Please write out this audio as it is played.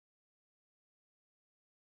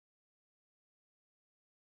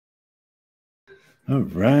All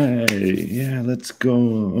right. Yeah, let's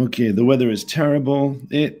go. Okay, the weather is terrible.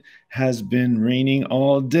 It has been raining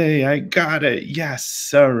all day. I got it.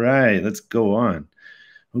 Yes. All right. Let's go on.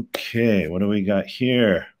 Okay, what do we got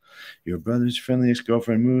here? Your brother's friendliest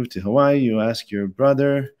girlfriend moved to Hawaii. You ask your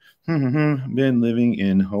brother. Been living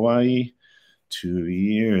in Hawaii 2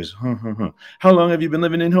 years. How long have you been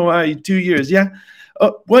living in Hawaii? 2 years. Yeah.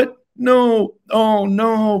 What? No. Oh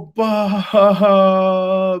no,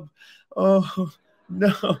 Bob. Oh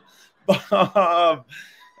no, Bob.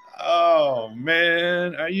 Oh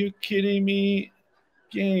man, are you kidding me?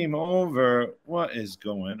 Game over. What is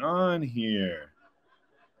going on here?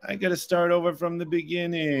 I got to start over from the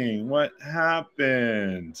beginning. What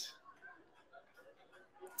happened?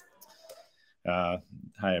 Uh,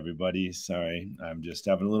 Hi, everybody. Sorry, I'm just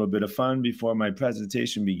having a little bit of fun before my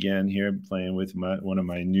presentation began here, playing with one of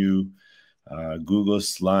my new Google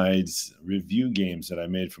Slides review games that I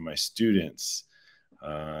made for my students.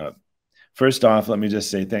 First off, let me just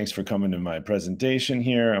say thanks for coming to my presentation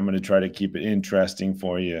here. I'm going to try to keep it interesting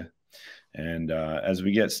for you. And as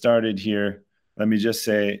we get started here, let me just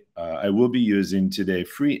say I will be using today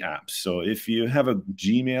free apps. So if you have a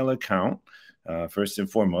Gmail account, first and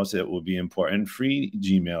foremost, it will be important, free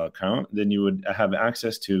Gmail account. Then you would have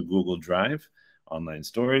access to Google Drive, online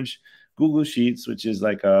storage, Google Sheets, which is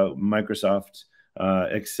like a Microsoft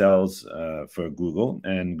Excel's for Google,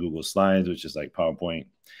 and Google Slides, which is like PowerPoint.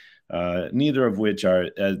 Neither of which are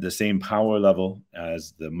at the same power level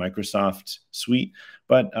as the Microsoft suite,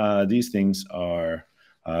 but these things are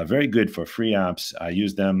very good for free apps. I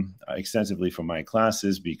use them extensively for my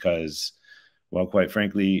classes because, well, quite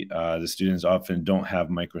frankly, the students often don't have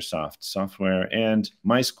Microsoft software, and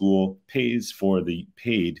my school pays for the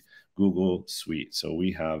paid Google suite. So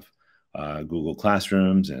we have Google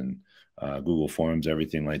Classrooms and Google Forms,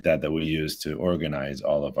 everything like that, that we use to organize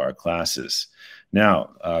all of our classes.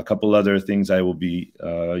 Now, a couple other things I will be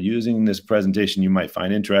using in this presentation you might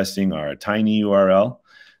find interesting are a tiny URL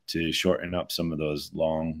to shorten up some of those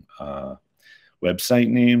long website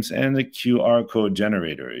names, and the QR code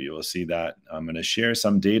generator. You will see that I'm going to share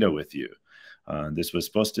some data with you. This was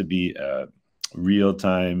supposed to be a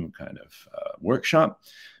real-time kind of workshop,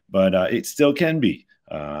 but it still can be.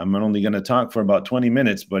 I'm only going to talk for about 20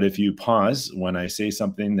 minutes, but if you pause when I say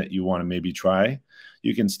something that you want to maybe try,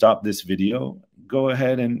 you can stop this video, go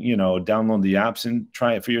ahead and, download the apps and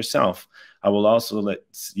try it for yourself. I will also let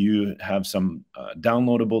you have some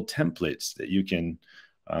downloadable templates that you can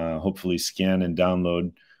hopefully scan and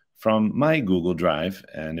download from my Google Drive.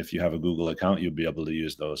 And if you have a Google account, you'll be able to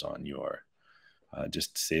use those on your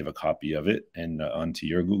just save a copy of it and onto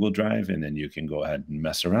your Google Drive, and then you can go ahead and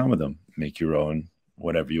mess around with them, make your own,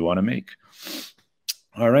 whatever you want to make.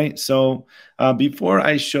 All right, so before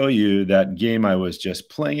I show you that game I was just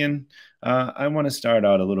playing, I want to start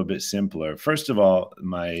out a little bit simpler. First of all,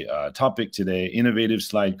 my topic today, innovative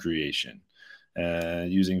slide creation,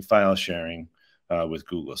 using file sharing with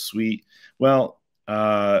Google Suite. Well,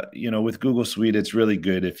 with Google Suite, it's really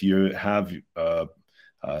good if you have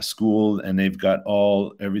school and they've got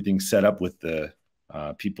everything set up with the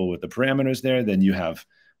people with the parameters there. Then you have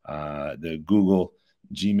the Google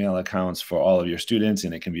Gmail accounts for all of your students,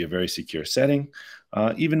 and it can be a very secure setting.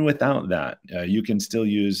 Even without that, you can still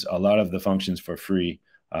use a lot of the functions for free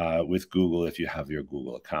with Google if you have your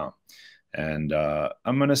Google account. And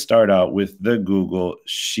I'm going to start out with the Google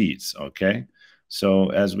Sheets, okay? So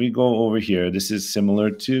as we go over here, this is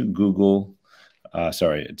similar to to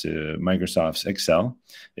Microsoft's Excel.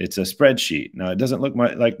 It's a spreadsheet. Now, it doesn't look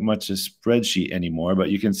like much a spreadsheet anymore, but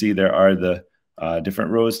you can see there are the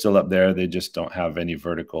different rows still up there. They just don't have any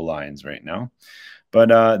vertical lines right now.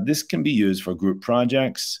 But this can be used for group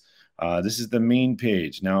projects. This is the main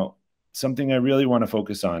page. Now, something I really want to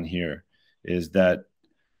focus on here is that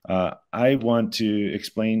I want to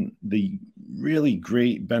explain the really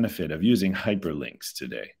great benefit of using hyperlinks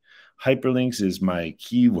today. Hyperlinks is my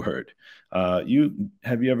keyword. Have you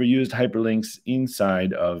ever used hyperlinks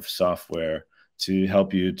inside of software to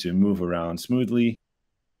help you to move around smoothly?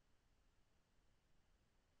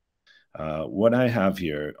 What I have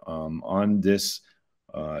here on this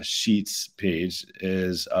Sheets page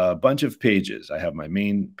is a bunch of pages. I have my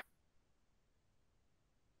main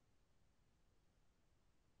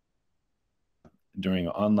during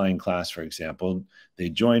an online class, for example. They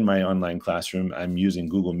join my online classroom. I'm using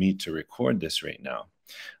Google Meet to record this right now.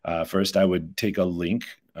 First, I would take a link.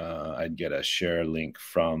 I'd get a share link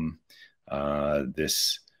from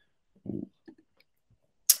this.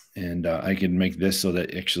 And I can make this so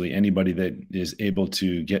that actually anybody that is able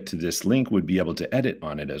to get to this link would be able to edit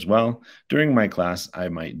on it as well. During my class, I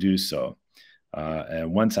might do so.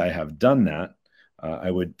 And once I have done that,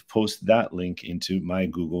 I would post that link into my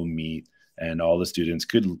Google Meet, and all the students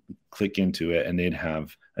could click into it and they'd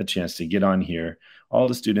have a chance to get on here. All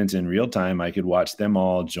the students in real time, I could watch them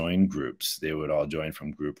all join groups. They would all join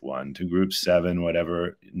from group 1 to group 7,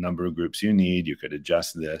 whatever number of groups you need. You could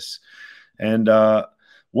adjust this. And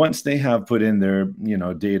once they have put in their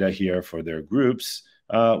data here for their groups,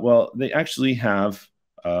 well, they actually have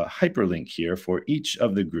a hyperlink here for each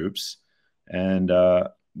of the groups. And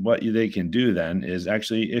what they can do then is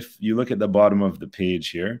actually, if you look at the bottom of the page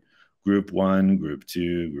here, group 1, group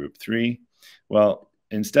 2, group 3, well,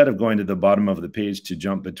 instead of going to the bottom of the page to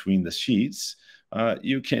jump between the sheets,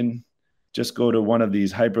 you can just go to one of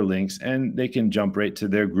these hyperlinks and they can jump right to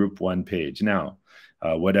their group 1 page. Now,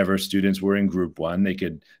 whatever students were in group 1, they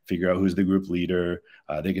could figure out who's the group leader.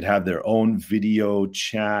 They could have their own video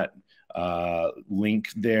chat link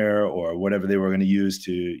there, or whatever they were going to use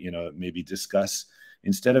to, maybe discuss.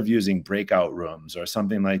 Instead of using breakout rooms or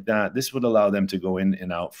something like that, this would allow them to go in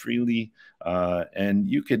and out freely. And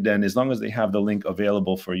you could then, as long as they have the link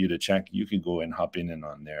available for you to check, you could go and hop in and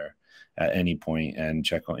on there at any point and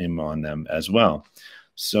check in on them as well.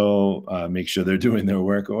 So make sure they're doing their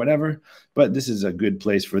work or whatever. But this is a good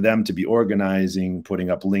place for them to be organizing, putting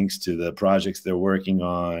up links to the projects they're working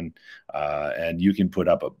on. And you can put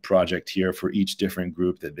up a project here for each different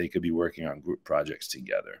group that they could be working on group projects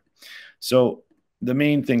together. So the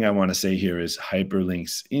main thing I want to say here is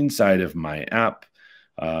hyperlinks inside of my app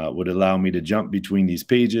would allow me to jump between these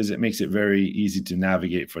pages. It makes it very easy to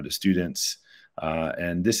navigate for the students.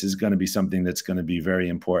 And this is going to be something that's going to be very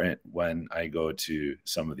important when I go to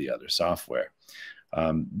some of the other software.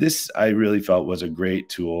 This I really felt was a great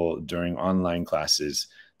tool during online classes,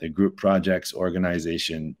 the group projects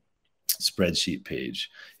organization spreadsheet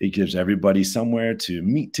page. It gives everybody somewhere to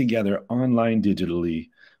meet together online digitally,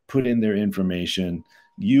 put in their information.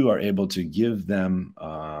 You are able to give them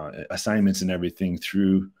assignments and everything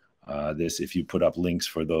through this if you put up links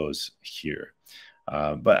for those here.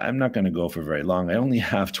 But I'm not going to go for very long. I only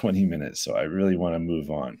have 20 minutes, so I really want to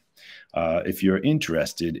move on. If you're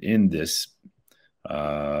interested in this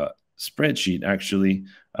spreadsheet, actually,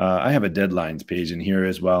 I have a deadlines page in here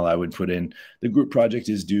as well. I would put in the group project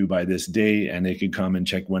is due by this day, and they could come and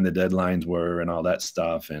check when the deadlines were and all that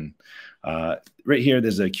stuff. And right here,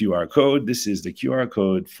 there's a QR code. This is the QR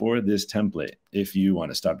code for this template. If you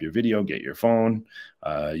want to stop your video, get your phone,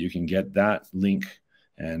 you can get that link,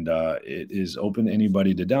 and it is open to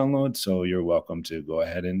anybody to download. So you're welcome to go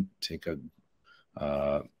ahead and take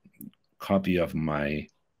a copy of my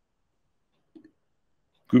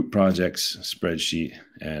group projects spreadsheet,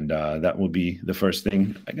 and that will be the first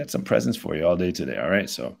thing. I got some presents for you all day today. All right,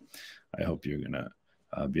 so I hope you're gonna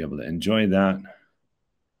be able to enjoy that.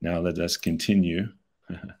 Now let us continue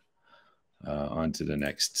on to the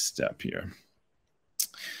next step here.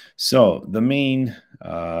 So the main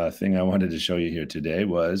thing I wanted to show you here today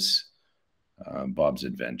was Bob's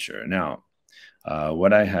Adventure. Now,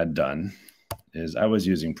 what I had done is I was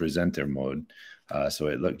using presenter mode, so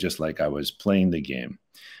it looked just like I was playing the game.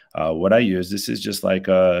 What I use, this is just like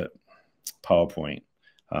a PowerPoint,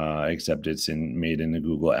 except it's made in the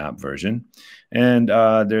Google app version. And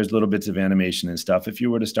there's little bits of animation and stuff. If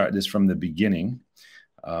you were to start this from the beginning,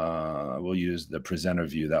 we'll use the presenter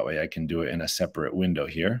view. That way I can do it in a separate window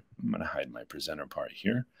here. I'm going to hide my presenter part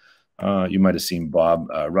here. You might have seen Bob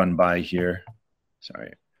run by here.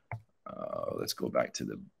 Sorry. Let's go back to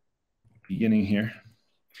the beginning here.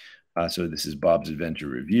 So this is Bob's Adventure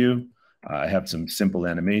Review. I have some simple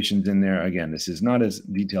animations in there. Again, this is not as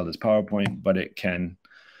detailed as PowerPoint, but it can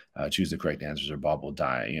choose the correct answers or Bob will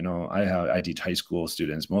die. You know, I teach high school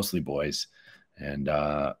students, mostly boys, and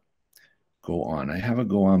go on. I have a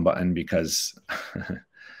go on button because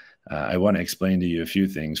I want to explain to you a few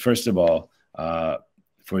things. First of all,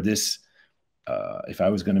 for this, if I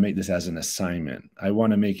was going to make this as an assignment, I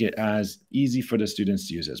want to make it as easy for the students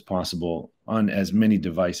to use as possible on as many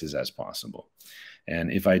devices as possible.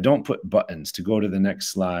 And if I don't put buttons to go to the next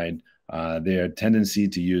slide, their tendency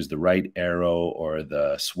to use the right arrow or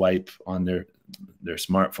the swipe on their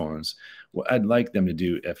smartphones, what I'd like them to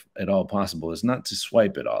do, if at all possible, is not to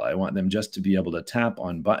swipe at all. I want them just to be able to tap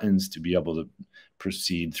on buttons to be able to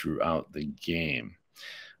proceed throughout the game.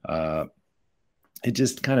 It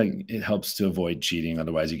just it helps to avoid cheating.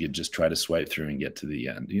 Otherwise, you could just try to swipe through and get to the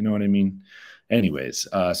end. You know what I mean? Anyways,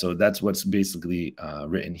 so that's what's basically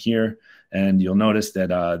written here. And you'll notice that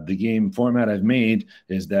the game format I've made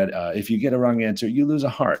is that if you get a wrong answer, you lose a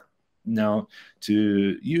heart. Now,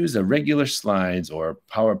 to use a regular slides or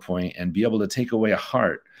PowerPoint and be able to take away a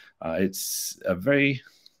heart,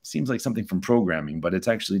 seems like something from programming, but it's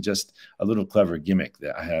actually just a little clever gimmick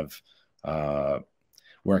that I have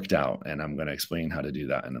worked out, and I'm going to explain how to do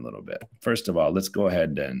that in a little bit. First of all, let's go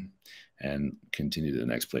ahead and continue to the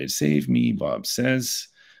next page. Save me, Bob says.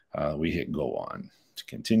 We hit go on to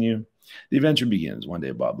continue. The adventure begins. One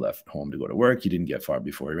day, Bob left home to go to work. He didn't get far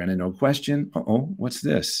before he ran into a question. Uh-oh, what's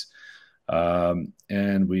this?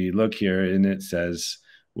 And we look here, and it says,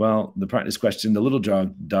 well, the practice question, the little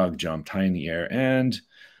dog jumped high in the air and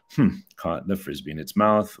caught the frisbee in its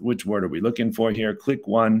mouth. Which word are we looking for here? Click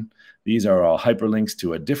one. These are all hyperlinks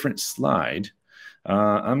to a different slide.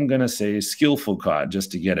 I'm going to say skillful caught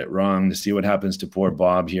just to get it wrong, to see what happens to poor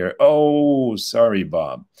Bob here. Oh, sorry,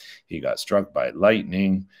 Bob. He got struck by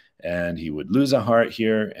lightning, and he would lose a heart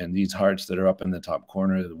here, and these hearts that are up in the top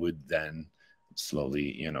corner would then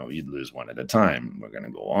slowly, you'd lose one at a time. We're going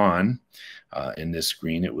to go on. In this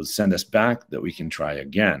screen, it will send us back that we can try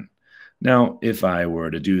again. Now, if I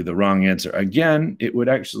were to do the wrong answer again, it would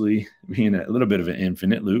actually be in a little bit of an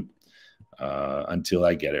infinite loop until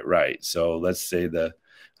I get it right. So let's say the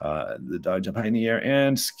dog jumped high in the air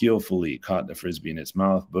and skillfully caught the frisbee in its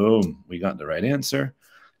mouth. Boom, we got the right answer.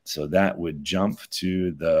 So that would jump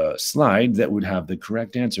to the slide that would have the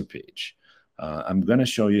correct answer page. I'm going to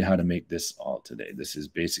show you how to make this all today. This is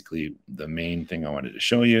basically the main thing I wanted to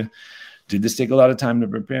show you. Did this take a lot of time to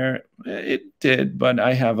prepare? It did, but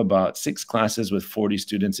I have about 6 classes with 40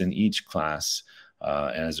 students in each class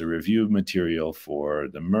as a review material for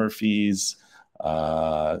the Murphys,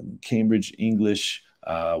 Cambridge English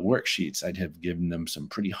worksheets. I'd have given them some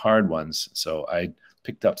pretty hard ones, so I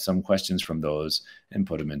picked up some questions from those and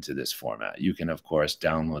put them into this format. You can, of course,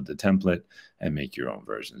 download the template and make your own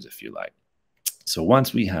versions if you like. So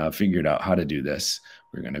once we have figured out how to do this,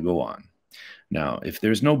 we're going to go on. Now, if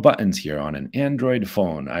there's no buttons here on an Android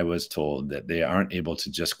phone, I was told that they aren't able to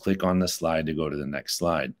just click on the slide to go to the next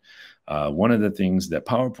slide. One of the things that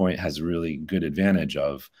PowerPoint has a really good advantage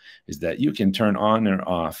of is that you can turn on or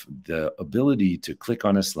off the ability to click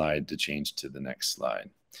on a slide to change to the next slide.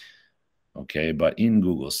 Okay, but in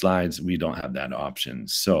Google Slides, we don't have that option.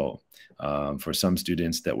 So for some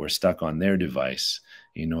students that were stuck on their device,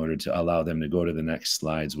 in order to allow them to go to the next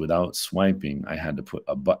slides without swiping, I had to put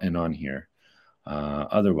a button on here.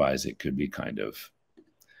 Otherwise, it could be kind of,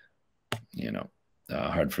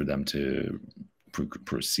 hard for them to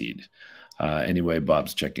proceed. Anyway,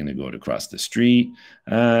 Bob's checking to go across the street.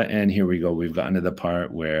 And here we go. We've gotten to the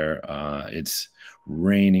part where it's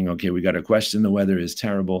raining. Okay, we got a question. The weather is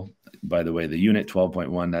terrible. By the way, the unit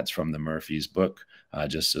 12.1, that's from the Murphys book,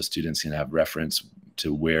 just so students can have reference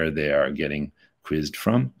to where they are getting quizzed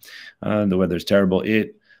from. The weather's terrible.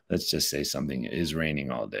 Let's just say something is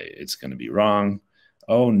raining all day. It's going to be wrong.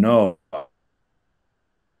 Oh, no.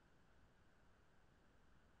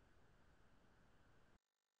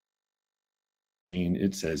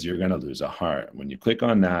 It says you're going to lose a heart. When you click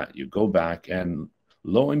on that, you go back and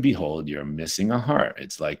lo and behold, you're missing a heart.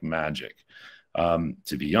 It's like magic.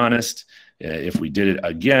 To be honest, if we did it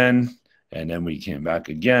again and then we came back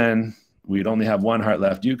again, we'd only have 1 heart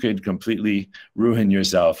left. You could completely ruin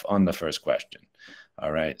yourself on the first question.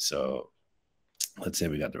 All right, so let's say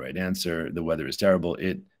we got the right answer. The weather is terrible.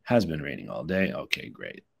 It has been raining all day. Okay,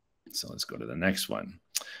 great. So let's go to the next one.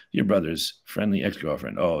 Your brother's friendly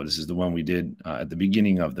ex-girlfriend. Oh, this is the one we did at the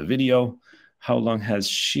beginning of the video. How long has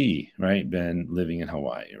she, right, been living in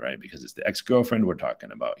Hawaii, right? Because it's the ex-girlfriend we're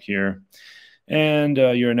talking about here. And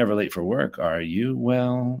you're never late for work, are you?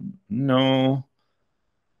 Well, no.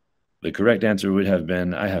 The correct answer would have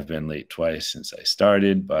been, I have been late twice since I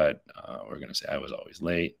started, but we're going to say I was always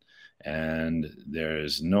late. And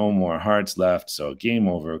there's no more hearts left, so game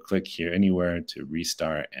over. Click here anywhere to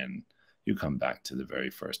restart, and you come back to the very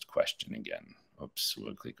first question again. Oops,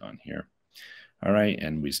 we'll click on here. All right,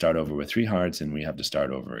 and we start over with 3 hearts, and we have to start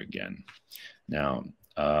over again. Now,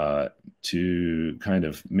 to kind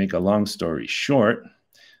of make a long story short,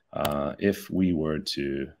 if we were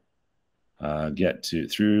to get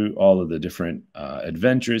through all of the different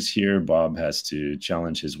adventures here, Bob has to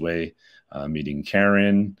challenge his way, meeting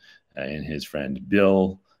Karen and his friend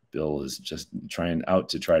Bill. Bill is just trying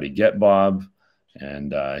to get Bob,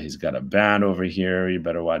 and he's got a bat over here. You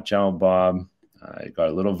better watch out, Bob. It got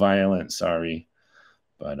a little violent, sorry.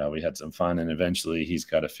 But we had some fun, and eventually he's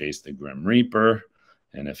got to face the Grim Reaper.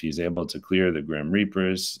 And if he's able to clear the Grim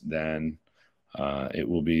Reapers, then it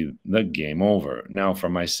will be the game over. Now, for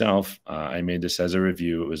myself, I made this as a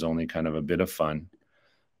review. It was only kind of a bit of fun.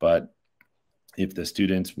 But if the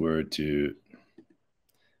students were to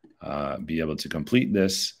be able to complete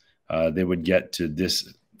this, they would get to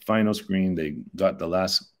this final screen. They got the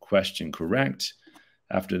last question correct.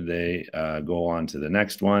 After they go on to the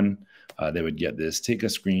next one, they would get this. Take a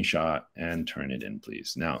screenshot and turn it in,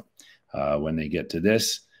 please. Now, When they get to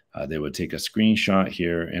this, they would take a screenshot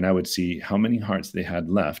here, and I would see how many hearts they had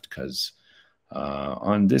left, because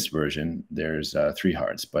on this version, there's 3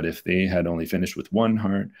 hearts. But if they had only finished with 1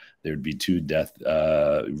 heart, there'd be 2 Death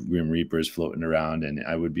Grim Reapers floating around, and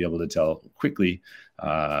I would be able to tell quickly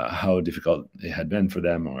how difficult it had been for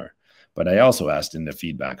them. But I also asked in the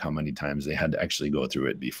feedback how many times they had to actually go through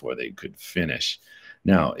it before they could finish.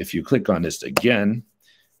 Now, if you click on this again,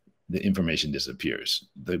 the information disappears.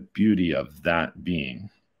 The beauty of that being,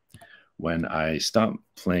 when I stop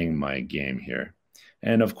playing my game here,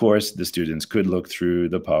 and of course, the students could look through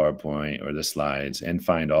the PowerPoint or the slides and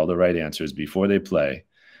find all the right answers before they play.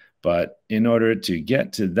 But in order to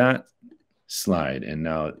get to that slide, and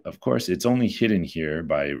now, of course, it's only hidden here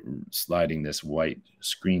by sliding this white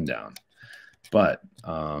screen down. But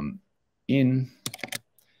in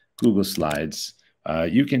Google Slides,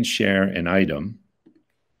 you can share an item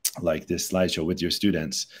like this slideshow with your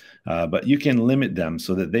students, but you can limit them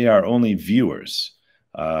so that they are only viewers.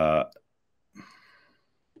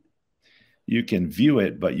 You can view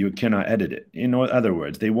it, but you cannot edit it. In other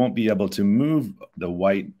words, they won't be able to move the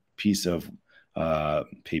white piece of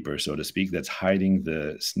paper, so to speak, that's hiding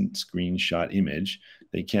the screenshot image.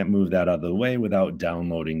 They can't move that out of the way without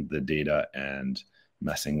downloading the data and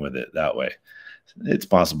messing with it that way. It's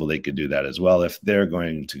possible they could do that as well. If they're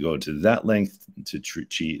going to go to that length to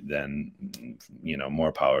cheat, then, you know,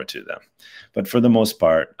 more power to them. But for the most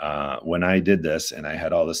part, when I did this and I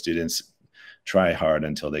had all the students try hard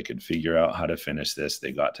until they could figure out how to finish this,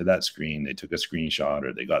 they got to that screen, they took a screenshot,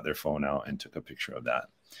 or they got their phone out and took a picture of that.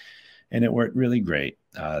 And it worked really great.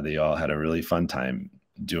 They all had a really fun time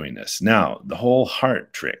doing this. Now, the whole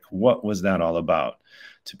heart trick, what was that all about?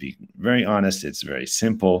 To be very honest, it's very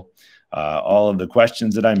simple. All of the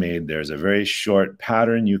questions that I made, there's a very short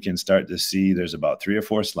pattern you can start to see. There's about 3 or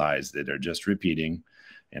 4 slides that are just repeating.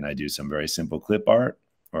 And I do some very simple clip art,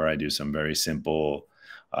 or I do some very simple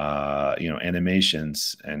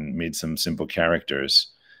animations and made some simple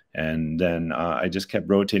characters. And then I just kept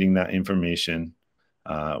rotating that information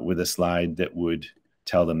with a slide that would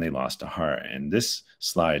tell them they lost a heart. And this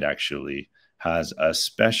slide actually has a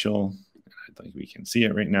special, I think we can see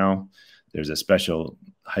it right now. There's a special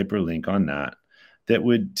hyperlink on that that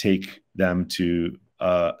would take them to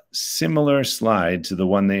a similar slide to the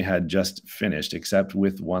one they had just finished, except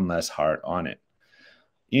with 1 less heart on it.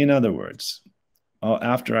 In other words,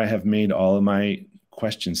 after I have made all of my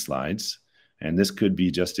question slides, and this could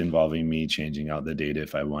be just involving me changing out the data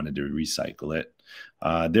if I wanted to recycle it,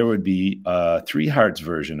 there would be a 3 hearts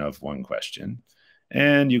version of one question.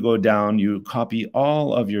 And you go down, you copy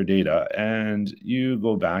all of your data, and you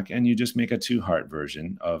go back and you just make a 2 heart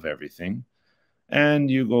version of everything. And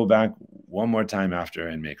you go back one more time after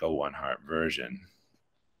and make a 1 heart version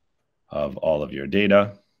of all of your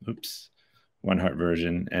data. Oops, 1 heart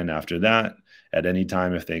version. And after that, at any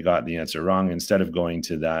time, if they got the answer wrong, instead of going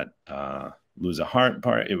to that lose a heart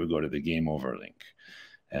part, it would go to the game over link.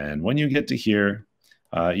 And when you get to here,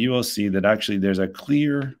 you will see that actually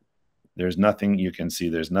there's nothing you can see.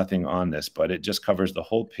 There's nothing on this, but it just covers the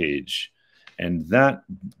whole page. And that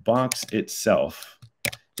box itself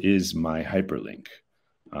is my hyperlink.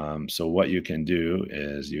 So what you can do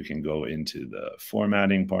is you can go into the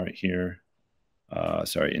formatting part here,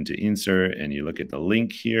 into insert, and you look at the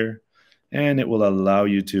link here, and it will allow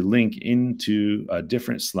you to link into a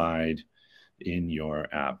different slide in your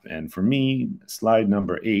app. And for me, slide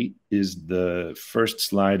number 8 is the first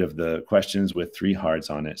slide of the questions with 3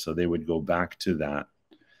 hearts on it. So they would go back to that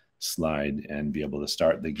slide and be able to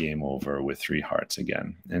start the game over with 3 hearts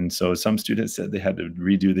again. And so some students said they had to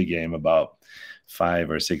redo the game about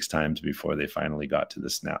 5 or 6 times before they finally got to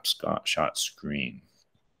the snapshot screen.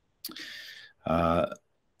 Now,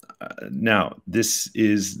 this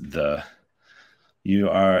is the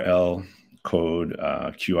URL code,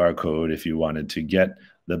 QR code, if you wanted to get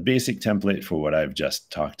the basic template for what I've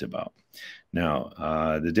just talked about.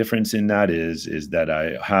 Now, the difference in that is that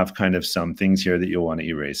I have kind of some things here that you'll want to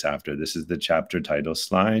erase after. This is the chapter title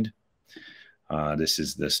slide. This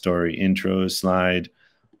is the story intro slide.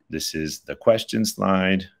 This is the question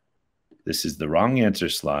slide. This is the wrong answer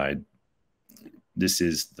slide. This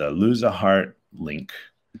is the lose a heart link.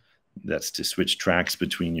 That's to switch tracks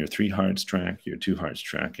between your 3 hearts track, your 2 hearts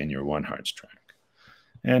track, and your 1 hearts track.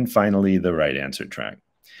 And finally, the right answer track.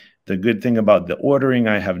 The good thing about the ordering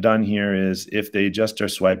I have done here is if they just are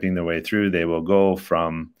swiping their way through, they will go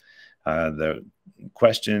from the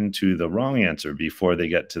question to the wrong answer before they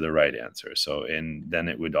get to the right answer. So, and then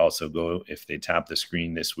it would also go, if they tap the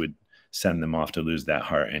screen, this would send them off to lose that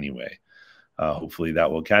heart anyway. Hopefully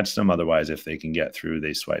that will catch them. Otherwise, if they can get through,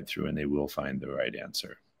 they swipe through and they will find the right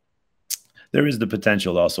answer. There is the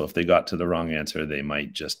potential also, if they got to the wrong answer, they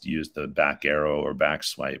might just use the back arrow or back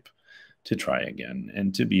swipe to try again.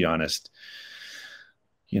 And to be honest,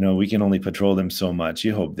 we can only patrol them so much.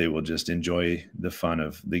 You hope they will just enjoy the fun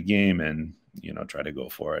of the game and, try to go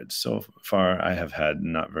for it. So far, I have had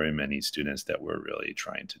not very many students that were really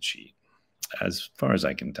trying to cheat, as far as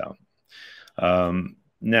I can tell.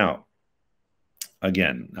 Now,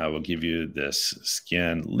 again, I will give you this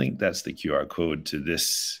scan link. That's the QR code to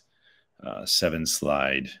this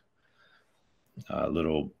 7-slide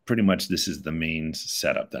pretty much this is the main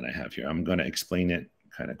setup that I have here. I'm going to explain it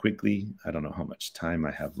kind of quickly. I don't know how much time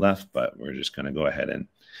I have left, but we're just going to go ahead and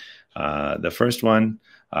the first one,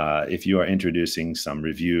 if you are introducing some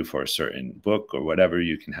review for a certain book or whatever,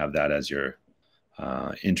 you can have that as your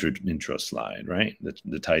intro slide, right?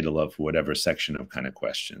 The title of whatever section of kind of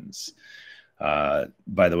questions.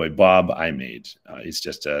 By the way, Bob, I made. It's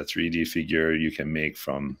just a 3D figure you can make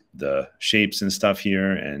from the shapes and stuff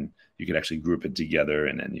here, and you can actually group it together,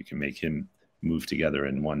 and then you can make him move together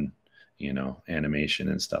in one, animation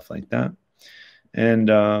and stuff like that. And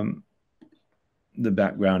the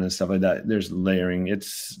background and stuff like that, there's layering.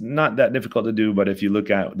 It's not that difficult to do, but if you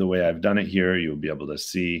look at the way I've done it here, you'll be able to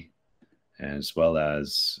see, as well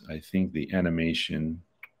as I think the animation.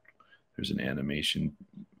 There's an animation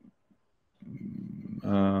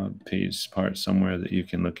page part somewhere that you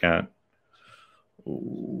can look at.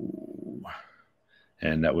 Ooh.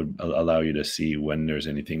 And that would allow you to see when there's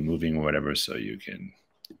anything moving or whatever, so you can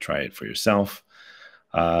try it for yourself.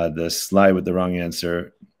 The slide with the wrong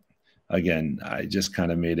answer, again, I just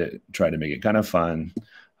kind of try to make it kind of fun.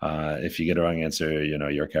 If you get a wrong answer,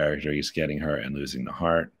 your character is getting hurt and losing the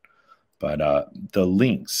heart. But the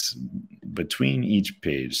links between each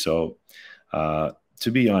page, so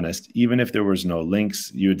to be honest, even if there was no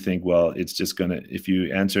links, you would think, well, it's just if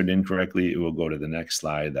you answered incorrectly, it will go to the next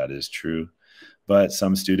slide. That is true. But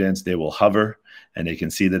some students, they will hover and they can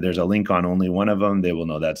see that there's a link on only one of them. They will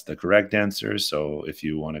know that's the correct answer. So if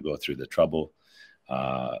you want to go through the trouble,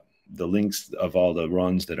 the links of all the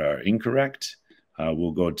ones that are incorrect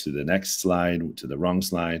will go to the next slide, to the wrong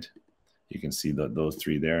slide. You can see that those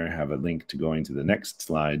three there have a link to going to the next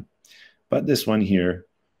slide. But this one here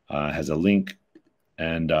has a link.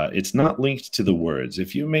 And it's not linked to the words.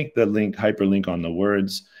 If you make the hyperlink on the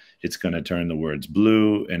words, it's going to turn the words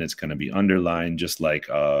blue and it's going to be underlined, just like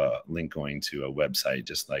a link going to a website,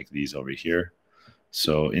 just like these over here.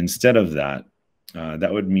 So instead of that,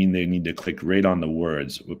 that would mean they need to click right on the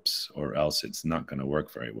words, whoops, or else it's not going to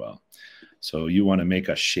work very well. So you want to make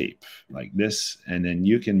a shape like this, and then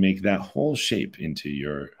you can make that whole shape into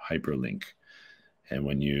your hyperlink. And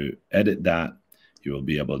when you edit that, you will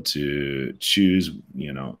be able to choose, I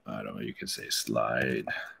don't know, you could say slide,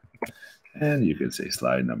 and you could say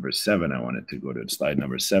slide number 7. I want it to go to slide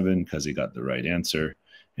number 7 because he got the right answer,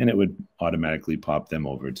 and it would automatically pop them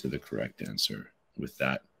over to the correct answer with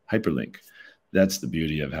that hyperlink. That's the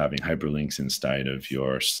beauty of having hyperlinks inside of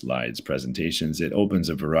your slides presentations. It opens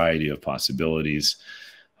a variety of possibilities.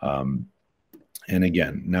 And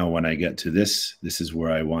again, now when I get to this is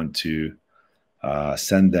where I want to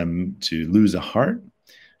send them to lose a heart.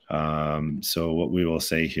 So what we will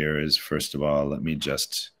say here is, first of all, let me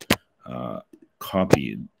just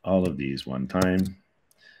copy all of these one time.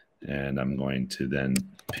 And I'm going to then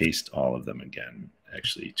paste all of them again,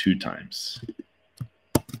 actually 2 times.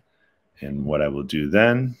 And what I will do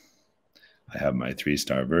then, I have my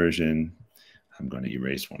 3-star version. I'm going to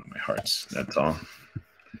erase one of my hearts. That's all.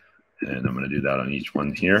 And I'm going to do that on each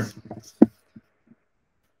one here.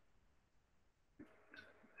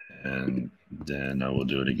 And then I will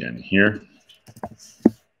do it again here.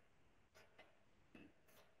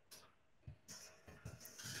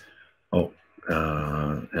 Oh,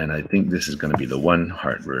 and I think this is going to be the 1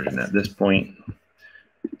 heart version at this point.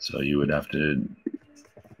 So you would have to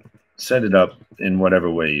set it up in whatever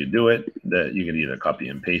way you do it, that you can either copy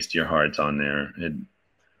and paste your hearts on there. It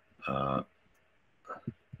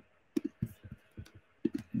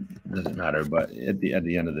doesn't matter, but at the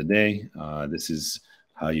end of the day, this is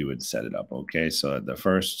how you would set it up. Okay, so the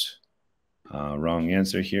first wrong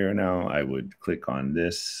answer here, now I would click on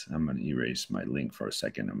this. I'm going to erase my link for a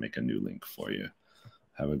second and make a new link for you.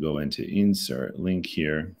 I would go into insert link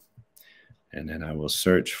here, and then I will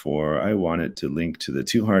search for, I want it to link to the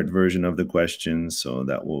 2-heart version of the question. So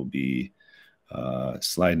that will be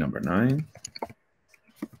slide number 9.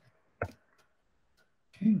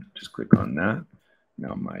 Okay, just click on that.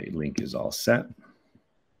 Now my link is all set.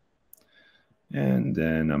 And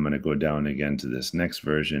then I'm going to go down again to this next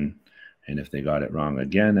version. And if they got it wrong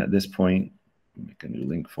again at this point, make a new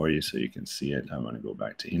link for you so you can see it. I'm going to go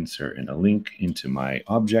back to insert and a link into my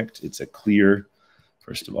object. It's a clear.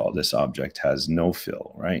 First of all, this object has no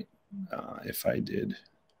fill, right? If I did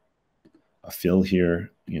a fill here,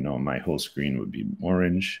 you know, my whole screen would be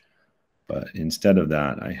orange. But instead of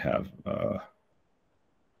that, I have a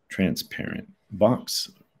transparent box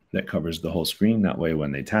that covers the whole screen. That way,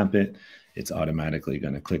 when they tap it, it's automatically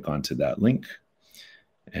going to click onto that link.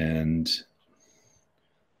 And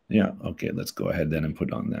yeah, okay, let's go ahead then and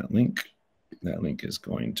put on that link. That link is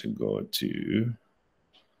going to go to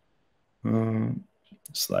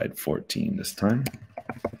slide 14 this time.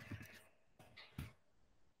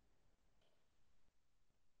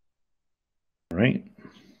 All right.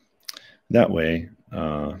 That way,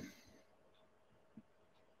 and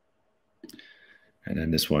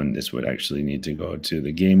then this would actually need to go to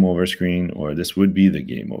the game over screen, or this would be the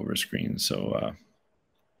game over screen. So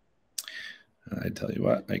I tell you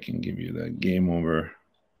what, I can give you the game over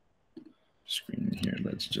screen here.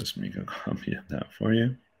 Let's just make a copy of that for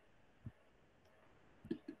you.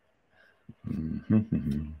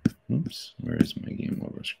 Oops, where is my game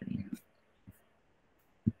over screen?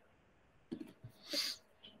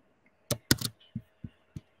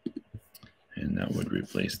 And that would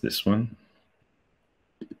replace this one.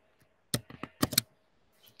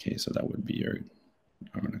 Okay, so that would be your,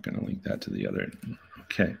 I'm not going to link that to the other.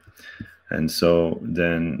 Okay. And so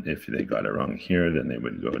then if they got it wrong here, then they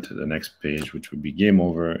would go to the next page, which would be game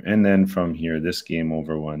over. And then from here, this game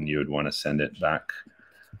over one, you would want to send it back.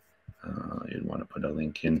 You'd want to put a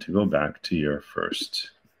link in to go back to your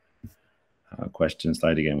first question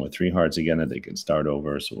slide again with 3 hearts again that they can start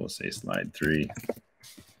over. So we'll say slide 3.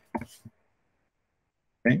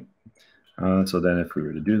 Okay. So then if we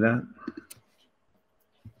were to do that,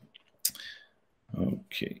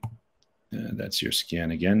 okay. That's your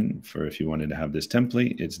scan again for if you wanted to have this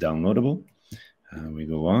template. It's downloadable. We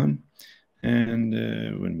go on. And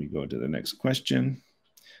when we go to the next question,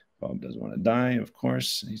 Bob doesn't want to die, of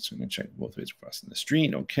course. He's going to check both ways crossing the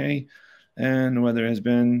street. Okay. And weather has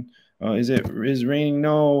been, is raining?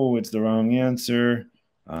 No, it's the wrong answer.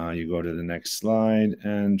 You go to the next slide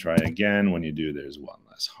and try again. When you do, there's one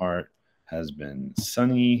less heart. Has been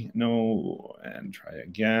sunny? No. And try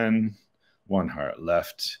again. 1 heart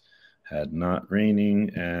left. Had not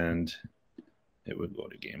raining, and it would go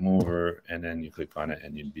to game over, and then you click on it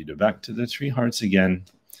and you'd be back to the 3 hearts again,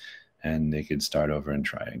 and they could start over and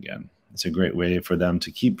try again. It's a great way for them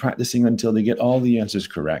to keep practicing until they get all the answers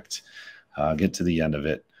correct, get to the end of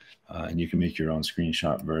it, and you can make your own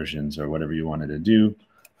screenshot versions or whatever you wanted to do.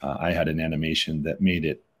 I had an animation that made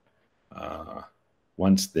it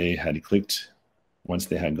once they had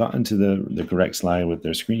gotten to the correct slide with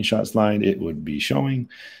their screenshot slide, it would be showing.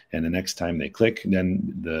 And the next time they click,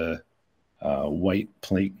 then the white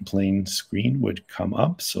plain screen would come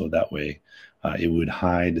up. So that way it would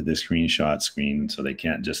hide the screenshot screen so they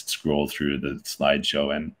can't just scroll through the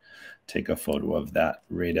slideshow and take a photo of that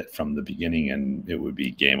right from the beginning, and it would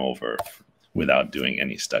be game over without doing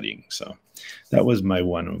any studying. So that was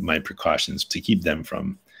one of my precautions to keep them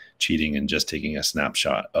from cheating and just taking a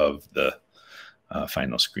snapshot of the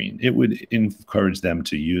final screen. It would encourage them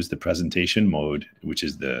to use the presentation mode, which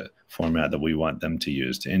is the format that we want them to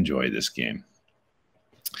use to enjoy this game.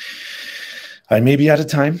 I may be out of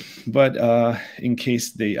time, but in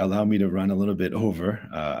case they allow me to run a little bit over,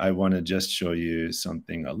 I want to just show you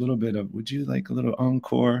something, a little bit of, would you like a little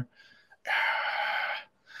encore?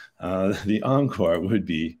 The encore would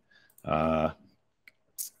be,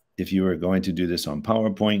 if you were going to do this on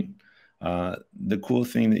PowerPoint, the cool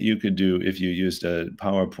thing that you could do if you used a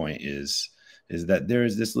PowerPoint is that there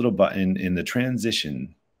is this little button in the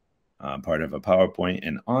transition part of a PowerPoint,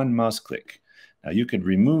 and on mouse click. Now you could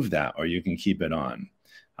remove that or you can keep it on.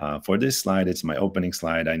 For this slide, it's my opening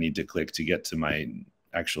slide. I need to click to get to my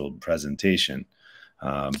actual presentation.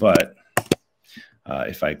 But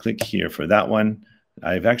if I click here for that one,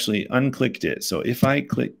 I've actually unclicked it. So if I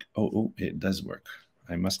click, oh, it does work.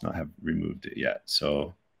 I must not have removed it yet.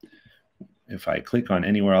 So if I click on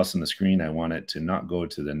anywhere else on the screen, I want it to not go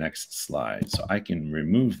to the next slide. So I can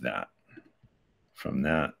remove that from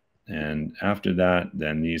that. And after that,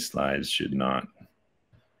 then these slides should not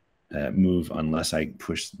move unless I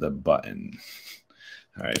push the button.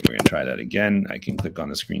 All right, we're going to try that again. I can click on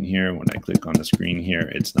the screen here. When I click on the screen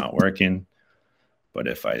here, it's not working. But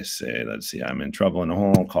if I say, let's see, I'm in trouble in a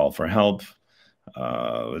hole, call for help.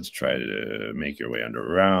 Let's try to make your way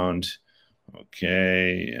underground.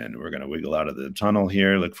 Okay, and we're going to wiggle out of the tunnel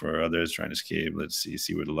here, look for others trying to escape. Let's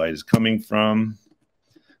see where the light is coming from.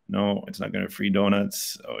 No, it's not going to free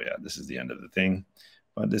donuts. Oh, yeah, this is the end of the thing.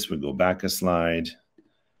 But this would go back a slide,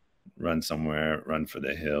 run somewhere, run for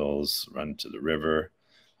the hills, run to the river.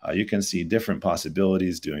 You can see different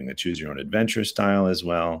possibilities doing a choose your own adventure style as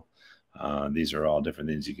well. These are all different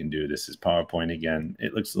things you can do. This is PowerPoint again.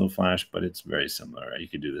 It looks a little flash, but it's very similar. You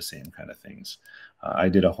could do the same kind of things. I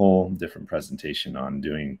did a whole different presentation on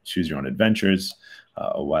doing choose your own adventures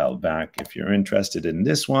a while back. If you're interested in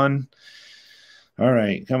this one, all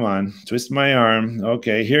right, come on, twist my arm.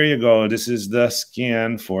 Okay, here you go. This is the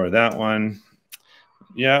scan for that one.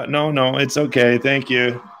 Yeah, no, it's okay. Thank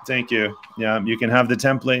you. Thank you. Yeah, you can have the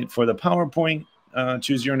template for the PowerPoint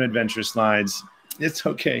choose your own adventure slides. It's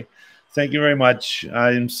okay. Thank you very much.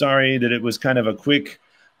 I'm sorry that it was kind of a quick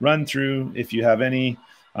run through. If you have any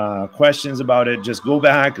questions about it, just go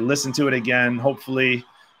back, listen to it again. Hopefully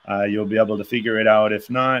you'll be able to figure it out. If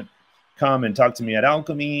not, come and talk to me at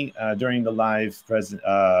Alchemy during the live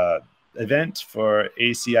event for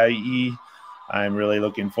ACIE. I'm really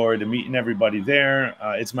looking forward to meeting everybody there.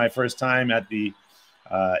 It's my first time at the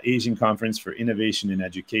Asian Conference for Innovation in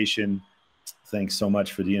Education. Thanks so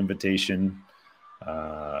much for the invitation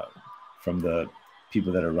from the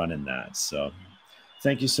people that are running that. So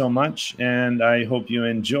thank you so much, and I hope you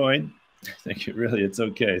enjoyed. Thank you. Really, it's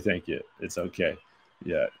okay. Thank you. It's okay.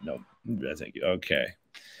 Yeah, no, thank you. Okay.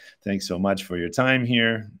 Thanks so much for your time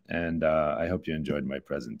here, and I hope you enjoyed my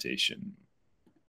presentation.